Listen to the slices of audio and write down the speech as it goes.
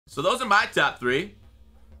So those are my top 3.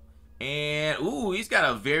 And, ooh, he's got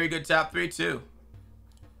a very good top 3, too.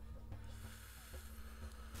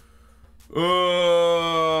 Root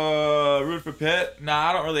for Pitt? Nah,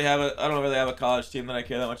 I don't really have a college team that I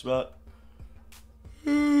care that much about.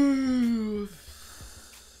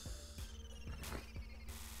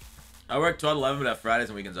 I work 12 11 but have Fridays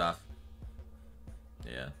and weekends off.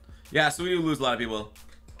 Yeah. Yeah, so we do lose a lot of people.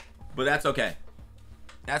 But that's okay.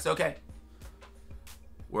 That's okay.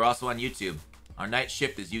 We're also on YouTube. Our night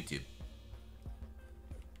shift is YouTube.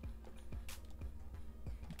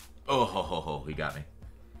 Oh, ho, ho, ho. He got me.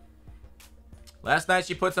 Last night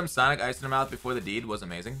she put some Sonic ice in her mouth before the deed was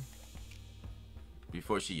amazing.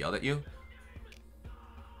 Before she yelled at you.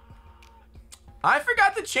 I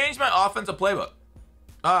forgot to change my offensive playbook.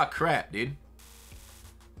 Ah, crap, dude.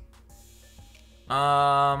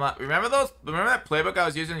 Remember that playbook I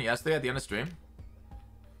was using yesterday at the end of stream?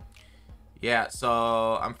 Yeah,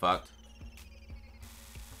 so I'm fucked.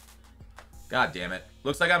 God damn it.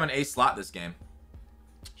 Looks like I'm an ace slot this game.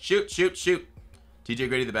 Shoot, shoot, shoot. TJ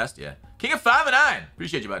Grady the best? Yeah. King of 5 and 9.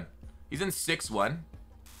 Appreciate you, bud. He's in 6-1.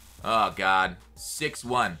 Oh, God.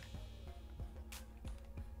 6-1.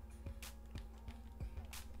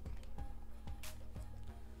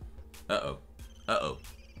 Uh-oh. Uh-oh.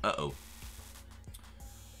 Uh-oh.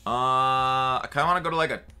 I kind of want to go to, like,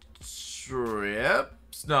 a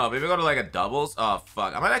trips? No, maybe go to, like, a doubles. Oh,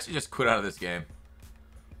 fuck. I might actually just quit out of this game.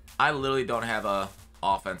 I literally don't have a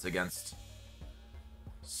offense against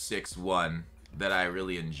 6-1 that I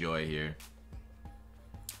really enjoy here.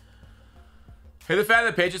 Hey, the fact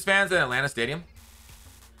that Patriots fans in Atlanta Stadium.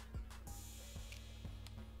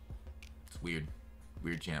 It's weird.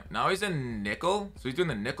 Weird champ. Now he's in nickel. So he's doing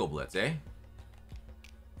the nickel blitz, eh?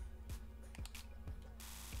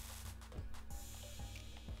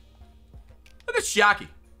 Look at Shockey.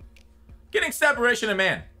 Getting separation of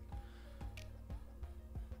man.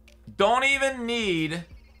 Don't even need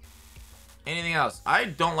anything else. I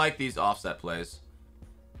don't like these offset plays.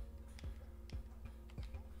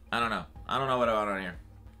 I don't know. I don't know what I want on here.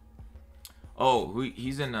 Oh,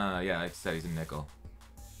 he's in, yeah, like I said, he's in nickel.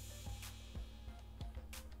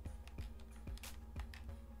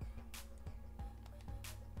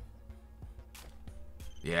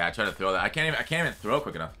 Yeah, I try to throw that. I can't even throw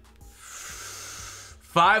quick enough.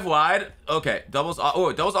 5 wide. Okay, doubles.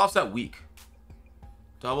 Oh, doubles offset weak.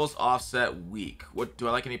 Doubles offset weak. What do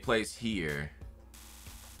I like any plays here?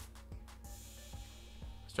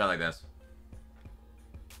 Let's try like this.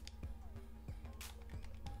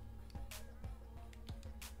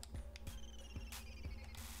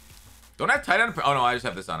 Don't I have tight end? Oh no, I just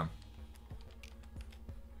have this on him.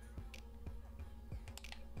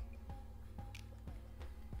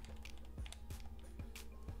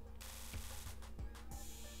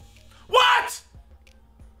 What?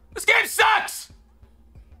 This game sucks!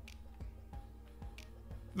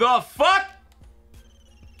 The fuck?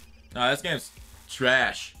 No, this game's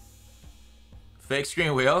trash. Fake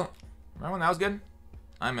screen wheel. Remember when that was good?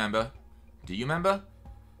 I remember. Do you remember?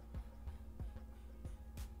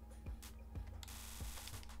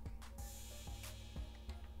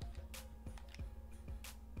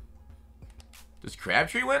 Does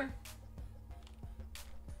Crabtree win?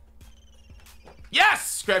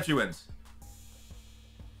 Yes! Crabtree wins.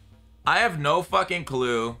 I have no fucking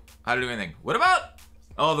clue how to do anything. What about...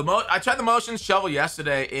 Oh, I tried the motion shovel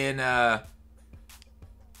yesterday in, I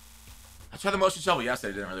tried the motion shovel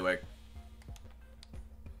yesterday. It didn't really work.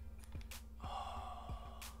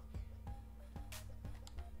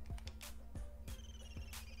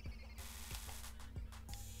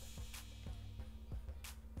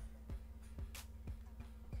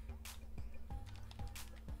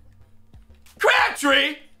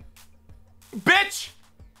 Crabtree! Bitch!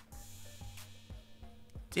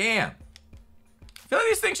 Damn. I feel like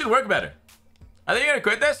these things should work better. Are they gonna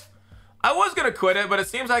quit this? I was gonna quit it, but it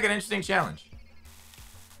seems like an interesting challenge.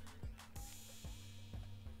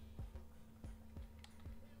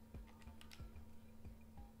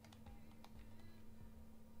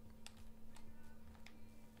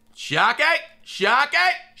 Shockey!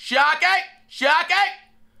 Shockey! Shockey! Shockey!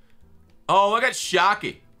 Oh, look at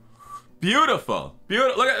Shockey. Beautiful.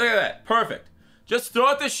 Beautiful. Look at that. Perfect. Just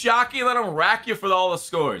throw it to Shockey and let him rack you for all the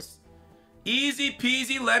scores. Easy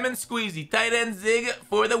peasy lemon squeezy. Tight end zig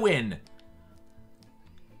for the win.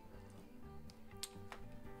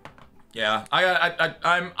 Yeah,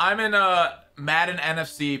 I'm in Madden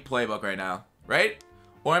NFC playbook right now, right?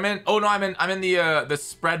 Or I'm in the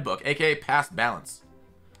spread book, aka past balance.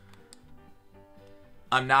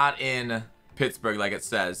 I'm not in Pittsburgh like it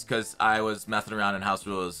says, because I was messing around in house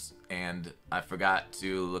rules and I forgot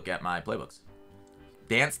to look at my playbooks.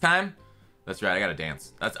 Dance time? That's right, I gotta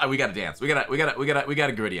dance. We gotta dance. We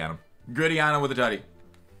gotta gritty on him. Gritty on him with a tutty.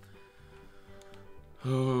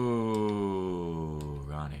 Oh,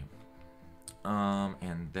 Ronnie.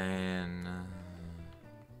 And then...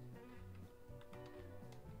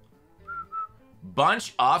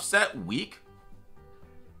 bunch offset weak?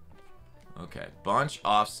 Okay, bunch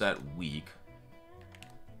offset weak.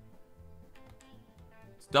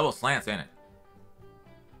 It's double slants, ain't it?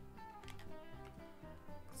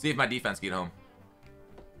 See if my defense can get home.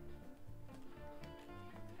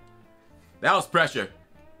 That was pressure.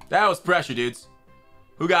 That was pressure, dudes.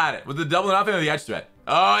 Who got it? Was it double or nothing or the edge threat?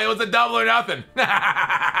 Oh, it was a double or nothing.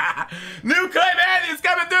 New Clay Matthews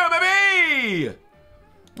coming through, baby!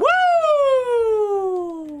 Woo!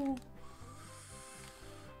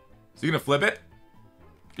 So you gonna flip it?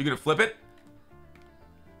 You gonna flip it?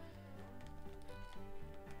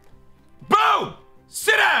 Boom!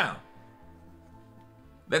 Sit down!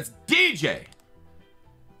 That's DJ.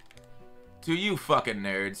 To you fucking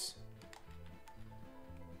nerds.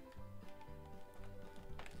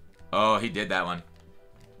 Oh, he did that one.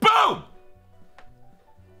 Boom!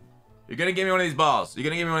 You're gonna give me one of these balls. You're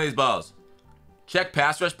gonna give me one of these balls. Check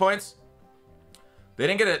pass rush points. They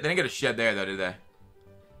didn't get a shed there though, did they?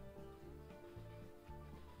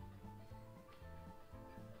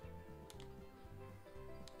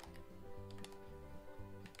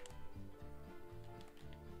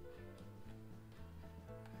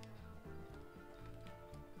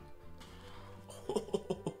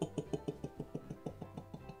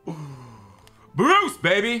 Bruce,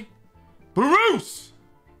 baby! Bruce!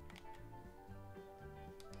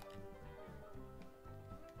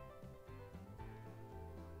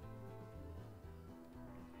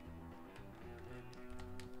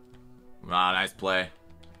 Wow, nice play.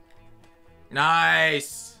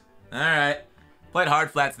 Nice! Alright. Played hard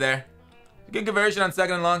flats there. Good conversion on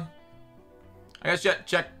second and long. I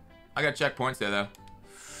gotta check points there, though.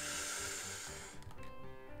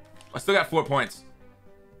 I still got 4 points.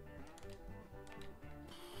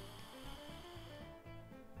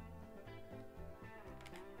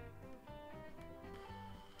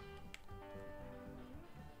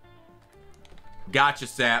 Gotcha,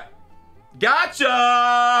 Sap.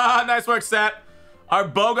 Gotcha! Nice work, Sap. Our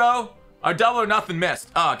BOGO, our double or nothing missed.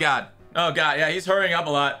 Oh, God. Oh, God. Yeah, he's hurrying up a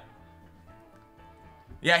lot.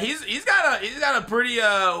 Yeah, he's got a pretty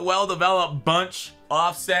well-developed bunch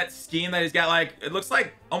offset scheme that he's got, like, it looks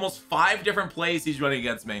like almost 5 different plays he's running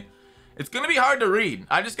against me. It's going to be hard to read.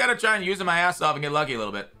 I just got to try and use my ass off and get lucky a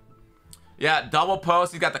little bit. Yeah, double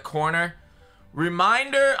post. He's got the corner.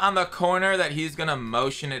 Reminder on the corner that he's going to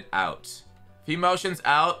motion it out. If he motions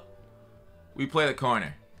out, we play the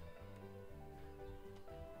corner.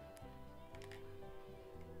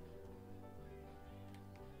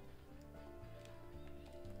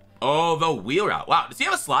 Oh, the wheel route. Wow, does he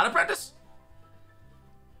have a slot apprentice?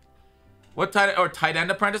 What tight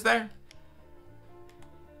end apprentice there?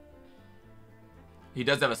 He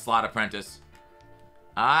does have a slot apprentice.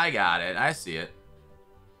 I got it. I see it.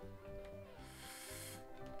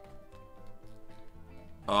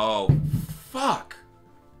 Oh, fuck.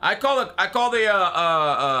 I call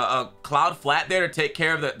the cloud flat there to take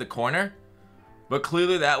care of the corner, but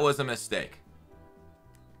clearly that was a mistake.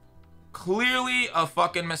 Clearly a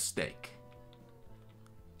fucking mistake.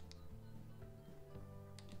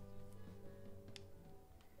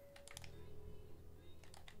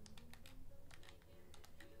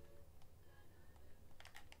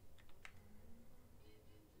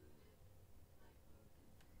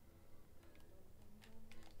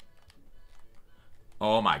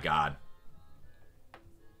 Oh my God.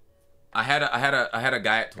 I had a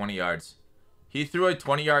guy at 20 yards. He threw a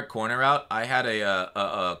 20-yard corner out. I had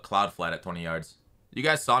a cloud flat at 20 yards. You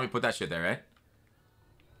guys saw me put that shit there, right?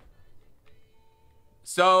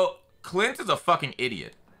 So Clint is a fucking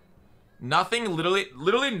idiot. Nothing,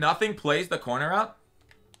 literally nothing plays the corner out.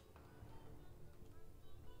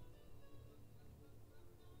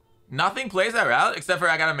 Nothing plays that route except for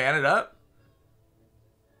I gotta man it up.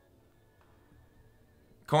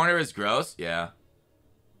 Corner is gross, yeah.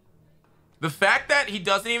 The fact that he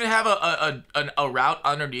doesn't even have a route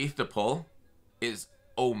underneath to pull is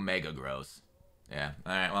omega gross. Yeah,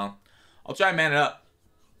 alright, well, I'll try and man it up.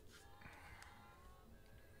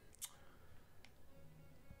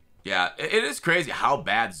 Yeah, it is crazy how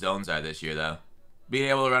bad zones are this year, though. Being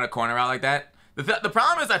able to run a corner route like that. The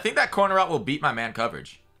problem is I think that corner route will beat my man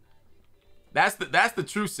coverage. That's the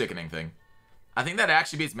true sickening thing. I think that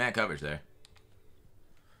actually beats man coverage there.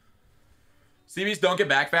 CBs don't get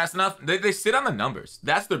back fast enough. They sit on the numbers.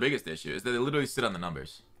 That's their biggest issue, is that they literally sit on the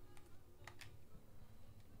numbers.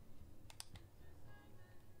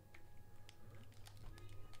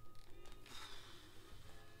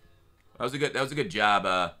 That was a good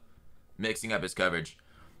job mixing up his coverage.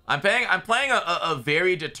 I'm playing a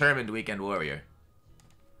very determined weekend warrior.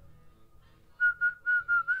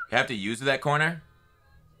 You have to use that corner.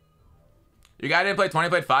 Your guy didn't play 20,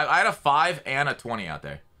 played 5. I had a 5 and a 20 out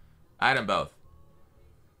there. I had them both.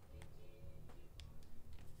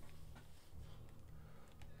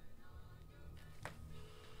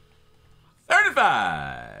 Third and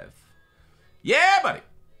 5. Yeah, buddy.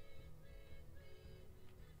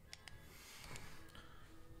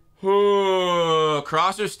 Ooh,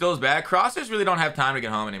 crossers still is bad. Crossers really don't have time to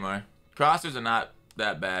get home anymore. Crossers are not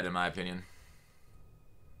that bad in my opinion.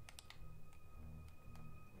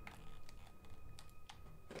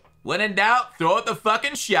 When in doubt, throw it the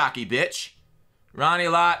fucking Shockey, bitch. Ronnie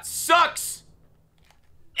Lott sucks.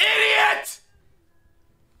 Idiot!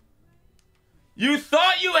 You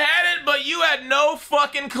thought you had it, but you had no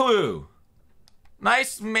fucking clue.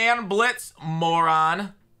 Nice man blitz,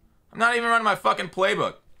 moron. I'm not even running my fucking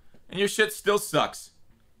playbook. And your shit still sucks.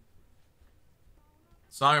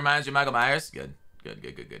 Song reminds you of Michael Myers? Good. Good.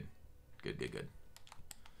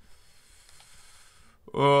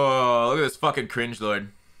 Oh, look at this fucking cringe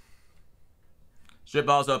lord. Strip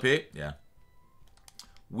balls OP? Yeah.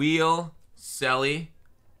 Wheel, Selly.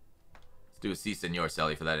 Let's do a C Senor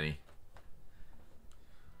Selly for that any.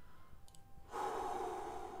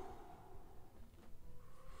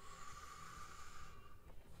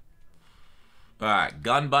 Alright,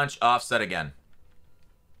 gun bunch offset again.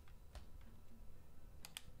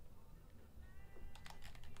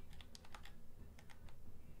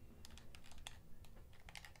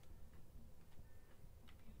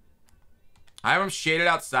 I have him shaded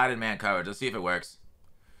outside in man coverage. Let's see if it works.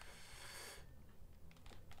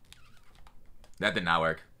 That did not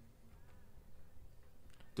work.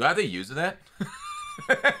 Do I have to use that?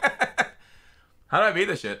 How do I beat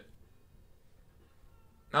this shit?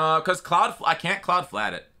 Cause I can't cloud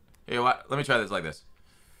flat it. Here, what? Let me try this like this.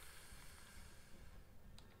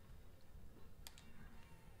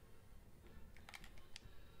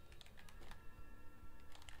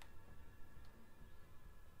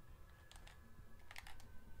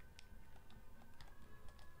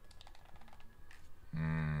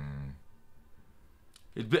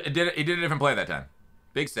 He did a different play that time.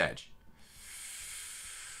 Big Sag.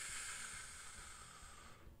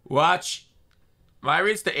 Watch. My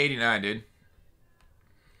read's to 89, dude.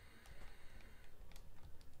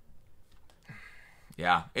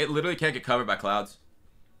 Yeah, it literally can't get covered by clouds.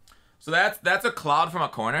 So that's a cloud from a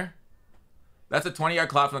corner. That's a 20-yard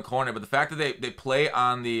cloud from the corner, but the fact that they play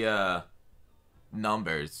on the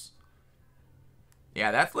numbers.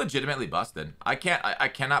 Yeah, that's legitimately busted. I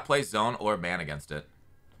cannot play zone or man against it.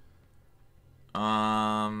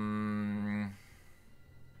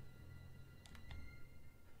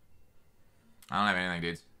 I don't have anything,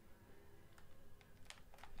 dudes.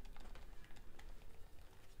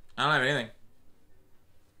 I don't have anything.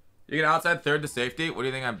 You get outside third to safety? What do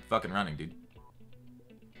you think I'm fucking running, dude?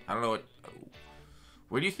 I don't know what...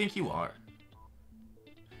 Where do you think you are?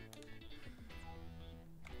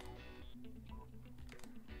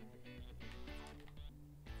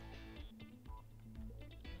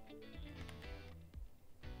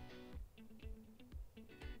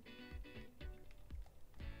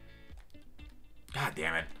 God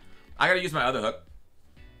damn it. I gotta use my other hook.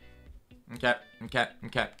 Okay.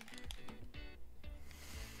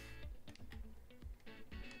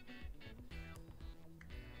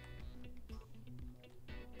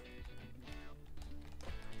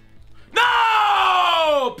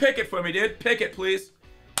 No! Pick it for me, dude. Pick it, please.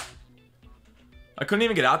 I couldn't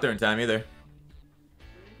even get out there in time either.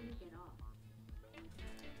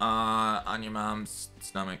 On your mom's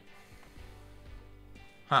stomach.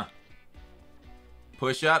 Huh.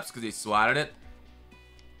 Push-ups because he swatted it.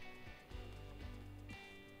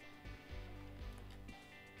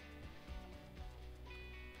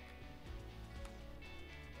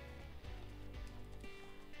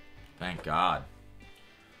 Thank God.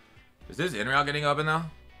 Is this in rail getting open though?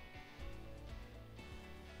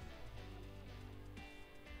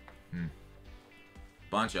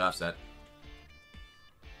 Bunch of offset.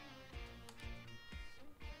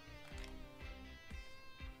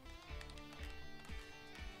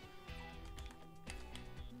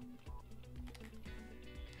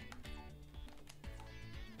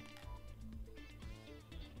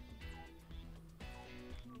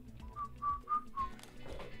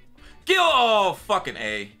 Oh, fucking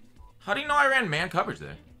A. How do you know I ran man coverage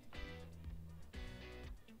there?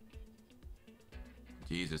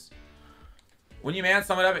 Jesus. When you man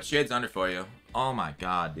sum it up, it shades under for you. Oh my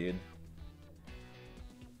God, dude.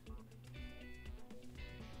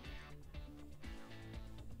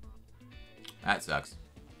 That sucks.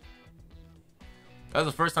 That was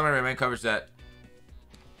the first time I ran coverage that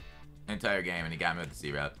entire game, and he got me with the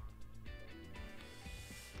C route.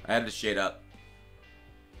 I had to shade up.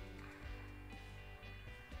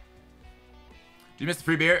 Did you miss the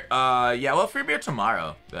free beer? Yeah, well, free beer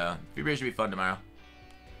tomorrow, though. Free beer should be fun tomorrow.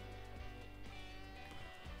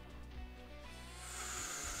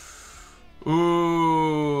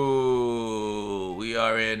 Ooh, we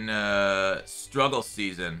are in struggle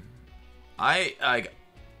season. It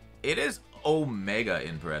is omega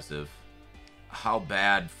impressive how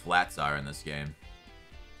bad flats are in this game.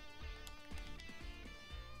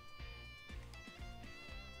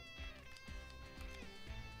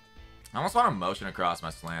 I almost want to motion across my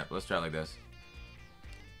slant, but let's try it like this.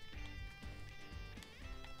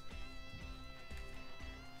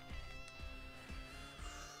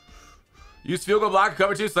 Use field goal block,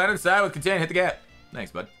 cover 2, slant inside with contain, hit the gap.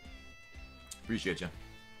 Thanks, bud. Appreciate you.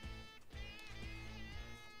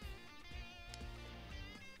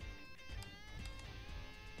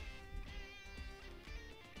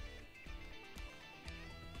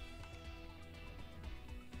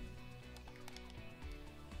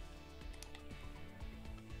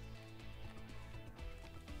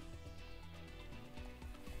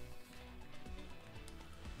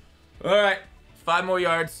 All right, 5 more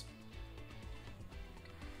yards.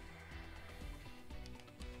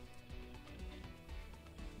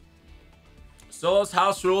 Solos,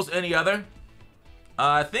 house rules, any other?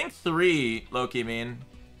 I think 3, low-key mean.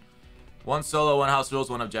 1 solo, 1 house rules,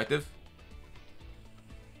 1 objective.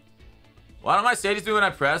 Why don't my stages do when I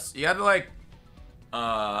press? You have to like,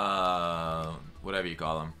 whatever you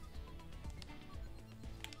call them.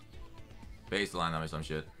 Baseline them or some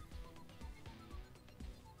shit.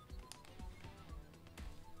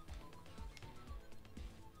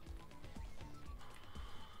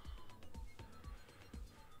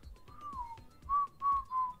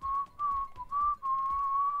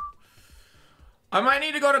 I might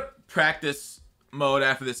need to go to practice mode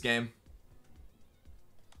after this game.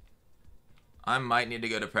 I might need to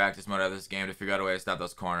go to practice mode after this game to figure out a way to stop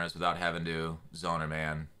those corners without having to zone or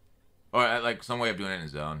man. Or like some way of doing it in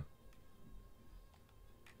zone.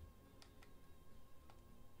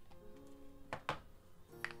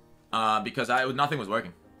 Because nothing was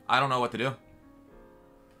working. I don't know what to do.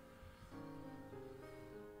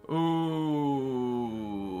 Ooh.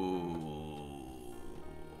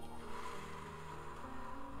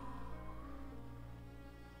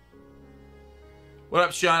 What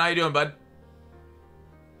up, Sean? How you doing, bud?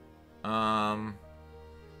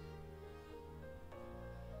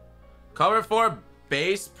 Cover 4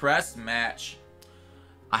 base press match.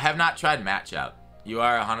 I have not tried match out. You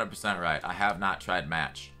are 100% right. I have not tried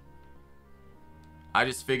match. I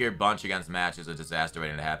just figured bunch against match is a disaster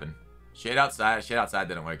waiting to happen. Shade outside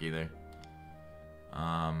didn't work either.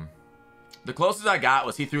 The closest I got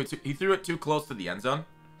was he threw it too close to the end zone.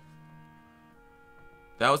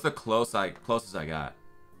 That was the closest I got.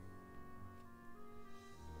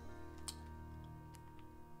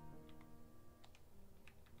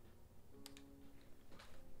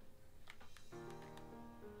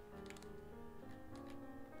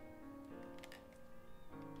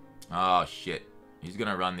 Oh shit. He's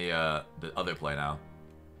gonna run the other play now.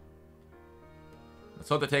 Let's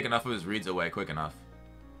hope to take enough of his reads away quick enough.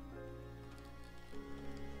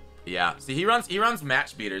 Yeah, see, he runs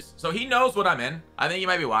match beaters, so he knows what I'm in. I think he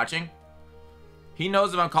might be watching. He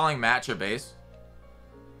knows if I'm calling match or base.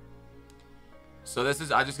 So this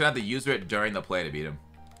is, I just gonna have to user it during the play to beat him.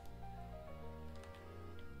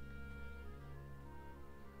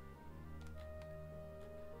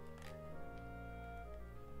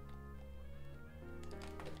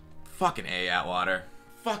 Fucking A, Atwater.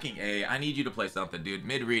 Fucking A. I need you to play something, dude.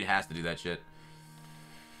 Mid-read has to do that shit.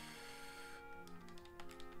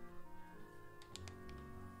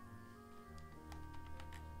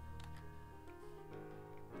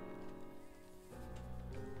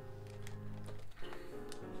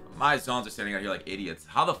 My zones are standing out here like idiots.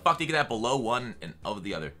 How the fuck do you get that below one and over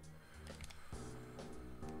the other?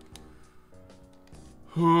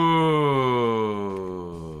 I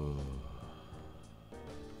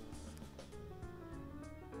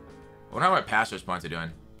wonder how my pass rush points are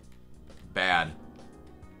doing. Bad.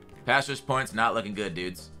 Pass rush points not looking good,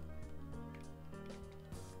 dudes.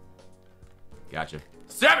 Gotcha.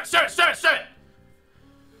 7!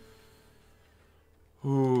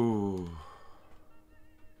 Ooh.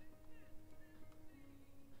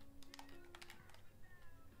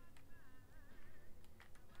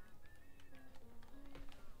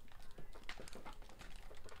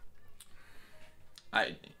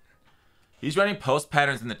 He's running post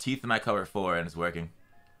patterns in the teeth of my cover 4 and it's working.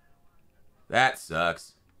 That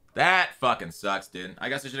sucks. That fucking sucks, dude. I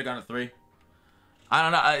guess I should have gone to 3. I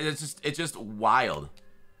don't know. It's just wild.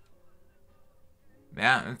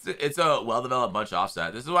 Yeah, it's a well-developed bunch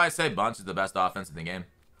offside. This is why I say bunch is the best offense in the game.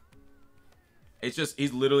 It's just,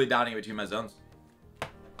 he's literally downing between my zones.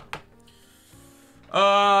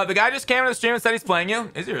 The guy just came to the stream and said he's playing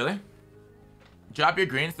you. Is he really? Drop your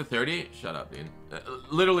greens to 30? Shut up, dude.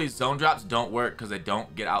 Literally, zone drops don't work because they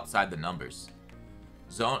don't get outside the numbers.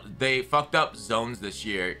 They fucked up zones this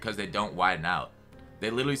year because they don't widen out. They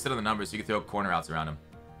literally sit on the numbers so you can throw corner outs around them.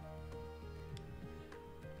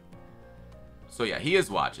 So yeah, he is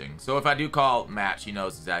watching. So if I do call match, he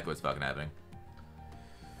knows exactly what's fucking happening.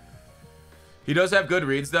 He does have good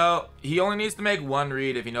reads though. He only needs to make 1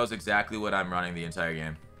 read if he knows exactly what I'm running the entire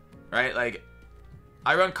game. Right? Like,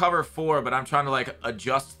 I run cover 4, but I'm trying to like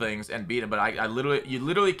adjust things and beat him. But you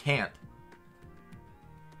literally can't.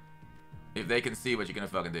 If they can see what you're gonna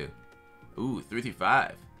fucking do. Ooh,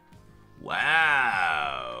 3-5.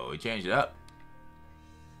 Wow, we changed it up.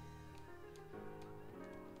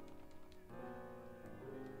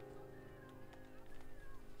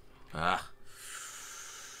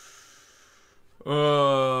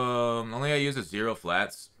 Only I use a 0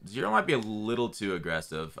 flats. 0 might be a little too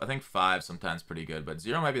aggressive. I think 5 sometimes pretty good, but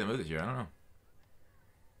 0 might be the move this year. I don't know.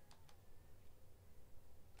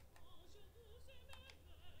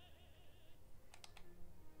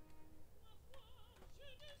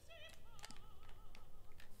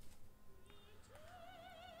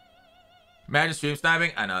 Imagine stream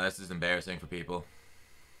sniping. I know this is embarrassing for people.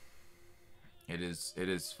 It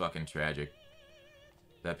is fucking tragic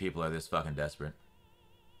that people are this fucking desperate.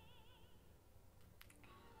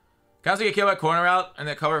 Constantly get killed by corner route and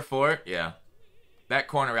then cover 4. Yeah, that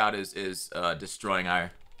corner route is destroying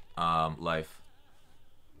our life.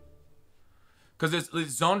 Because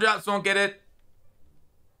zone drops don't get it.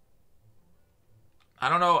 I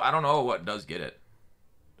don't know what does get it.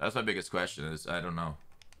 That's my biggest question. Is I don't know.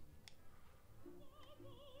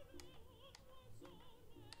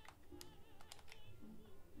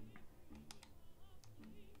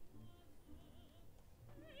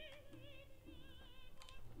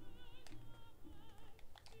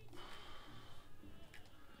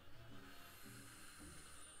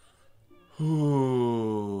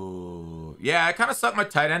 Ooh. Yeah, I kind of sucked my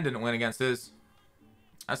tight end didn't win against his.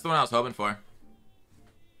 That's the one I was hoping for.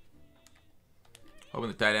 Hoping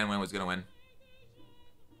the tight end win was going to win.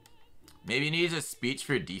 Maybe you need a speech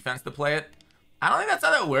for your defense to play it. I don't think that's how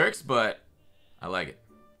that works, but I like it.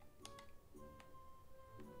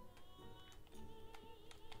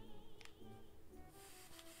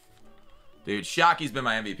 Dude, Shockey's been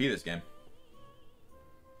my MVP this game.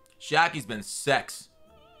 Shockey's been sex.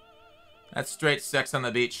 That's straight sex on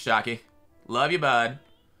the beach, Shockey. Love you, bud.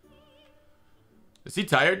 Is he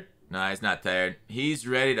tired? No, he's not tired. He's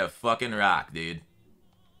ready to fucking rock, dude.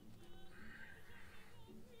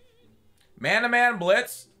 Man-to-man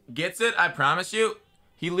blitz. Gets it, I promise you.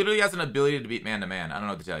 He literally has an ability to beat man-to-man. I don't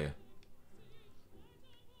know what to tell you.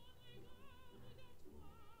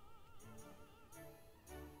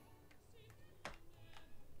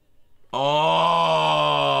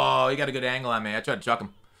 Oh, he got a good angle on me. I tried to chuck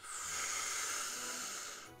him.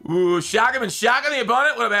 Ooh, shock him and shock on the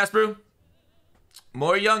opponent. What up, Asbrew?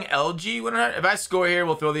 More young LG. If I score here,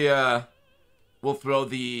 we'll throw the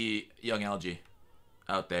young LG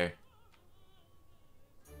out there.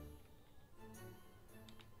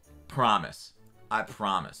 Promise. I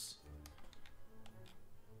promise.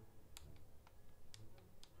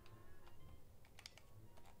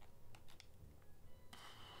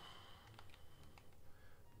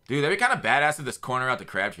 Dude, that'd be kind of badass if this corner out the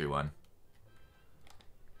Crabtree one.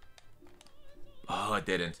 Oh, it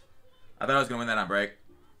didn't. I thought I was gonna win that on break.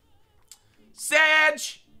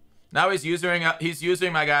 Sage! Now he's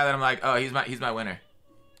using my guy that I'm like, oh, he's my winner.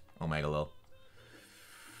 Omega lol.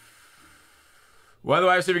 Why the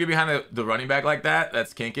wide receiver get behind the running back like that?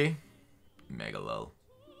 That's kinky. Mega lol.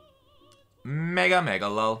 Mega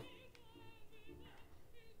lol.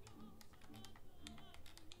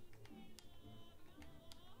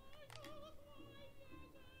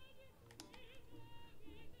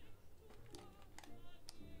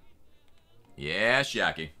 Yeah,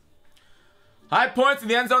 Shockey. High points in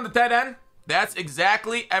the end zone, the tight end. That's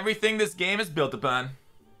exactly everything this game is built upon.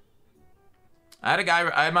 I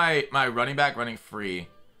had my running back running free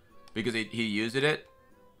because he used it.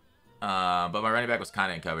 But my running back was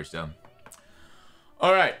kind of in coverage still.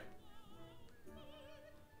 All right.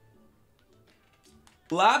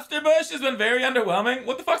 Lobster bush has been very underwhelming.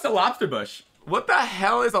 What the fuck's a lobster bush? What the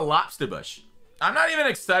hell is a lobster bush? I'm not even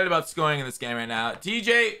excited about scoring in this game right now.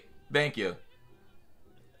 TJ, thank you.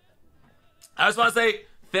 I just want to say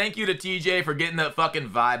thank you to TJ for getting the fucking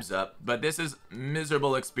vibes up. But this is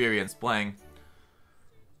miserable experience playing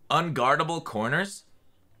unguardable corners.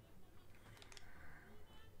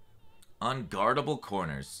 Unguardable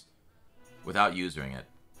corners without using it.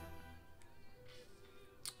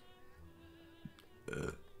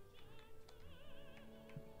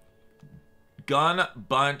 Gun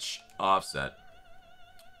bunch offset.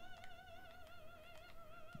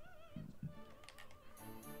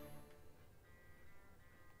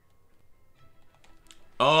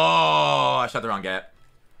 Oh, I shot the wrong gap.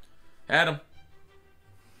 Had him.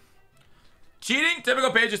 Cheating?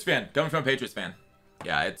 Typical Patriots fan. Coming from a Patriots fan.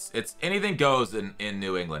 Yeah, it's anything goes in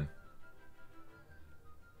New England.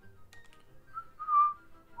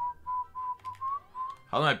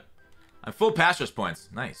 How am I? I'm full pass rush points.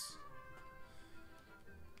 Nice.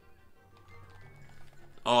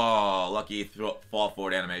 Oh, lucky fall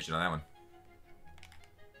forward animation on that one.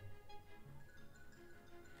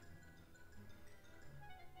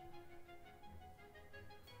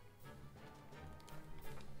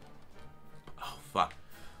 Oh, fuck.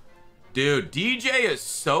 Dude, DJ is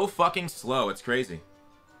so fucking slow. It's crazy.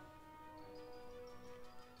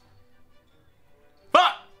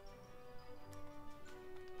 Fuck!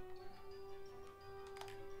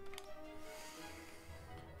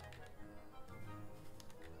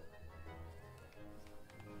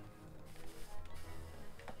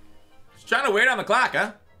 Just trying to wait on the clock,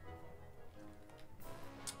 huh?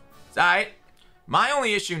 It's alright. My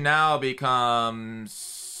only issue now becomes...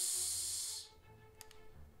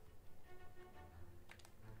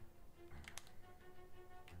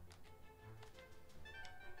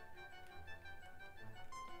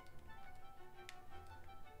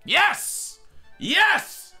 Yes!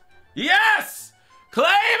 Yes! Yes! Clay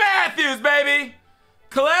Matthews, baby!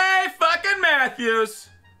 Clay fucking Matthews.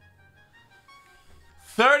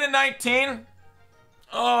 3rd and 19.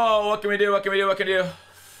 Oh, what can we do? What can we do? What can we do?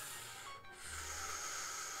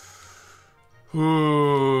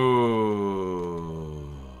 Ooh.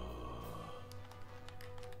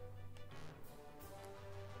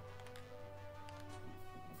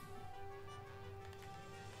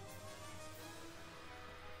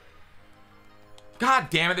 God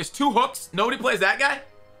damn it, there's 2 hooks. Nobody plays that guy?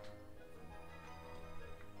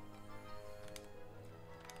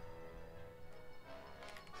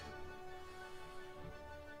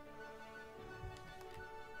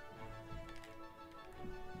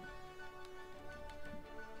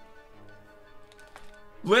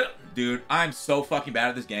 Dude, I'm so fucking bad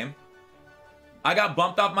at this game. I got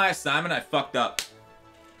bumped off my assignment. I fucked up.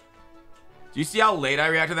 Do you see how late I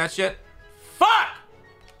reacted to that shit? Fuck!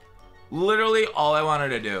 Literally all I wanted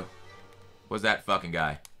to do was that fucking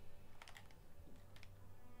guy.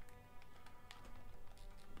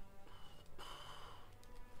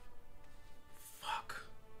 Fuck.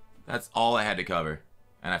 That's all I had to cover.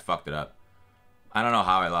 And I fucked it up. I don't know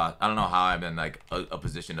how I lost. I don't know how I'm in like a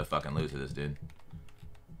position to fucking lose to this dude.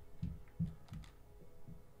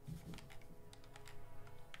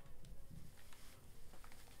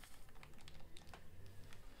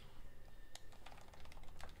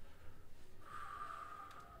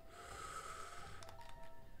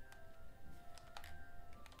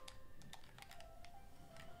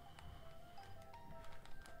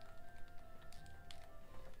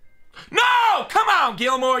 No! Come on,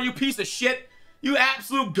 Gilmore, you piece of shit. You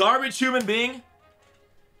absolute garbage human being.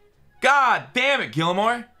 God damn it,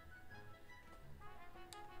 Gilmore.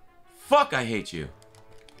 Fuck, I hate you.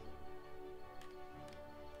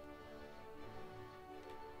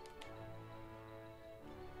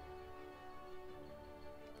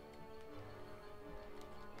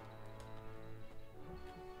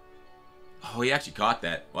 Oh, he actually caught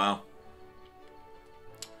that. Wow.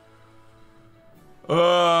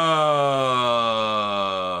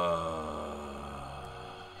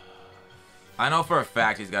 I know for a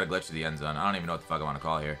fact he's got a glitch to the end zone. I don't even know what the fuck I want to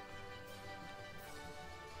call here.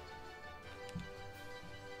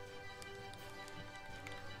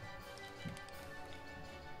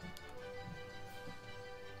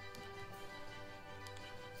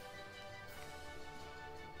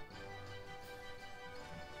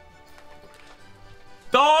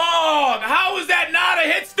 Dog! How was that not a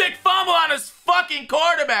hit stick fumble on his fucking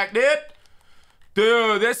quarterback, dude?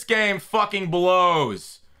 Dude, this game fucking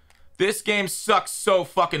blows. This game sucks so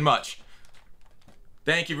fucking much.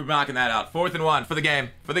 Thank you for knocking that out. 4th and 1 for the game.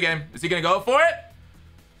 For the game. Is he gonna go for it?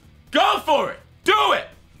 Go for it! Do it!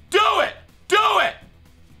 Do it! Do it!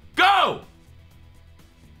 Go!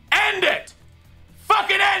 End it!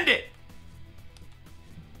 Fucking end it!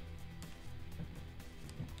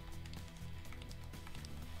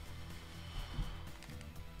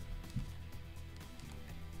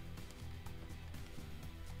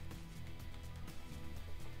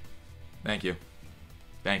 Thank you.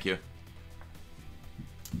 Thank you.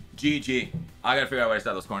 GG. I gotta figure out a way to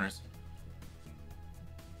stop those corners.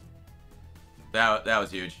 That was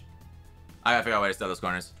huge. I gotta figure out a way to stop those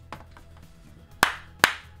corners.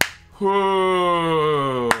 Whew.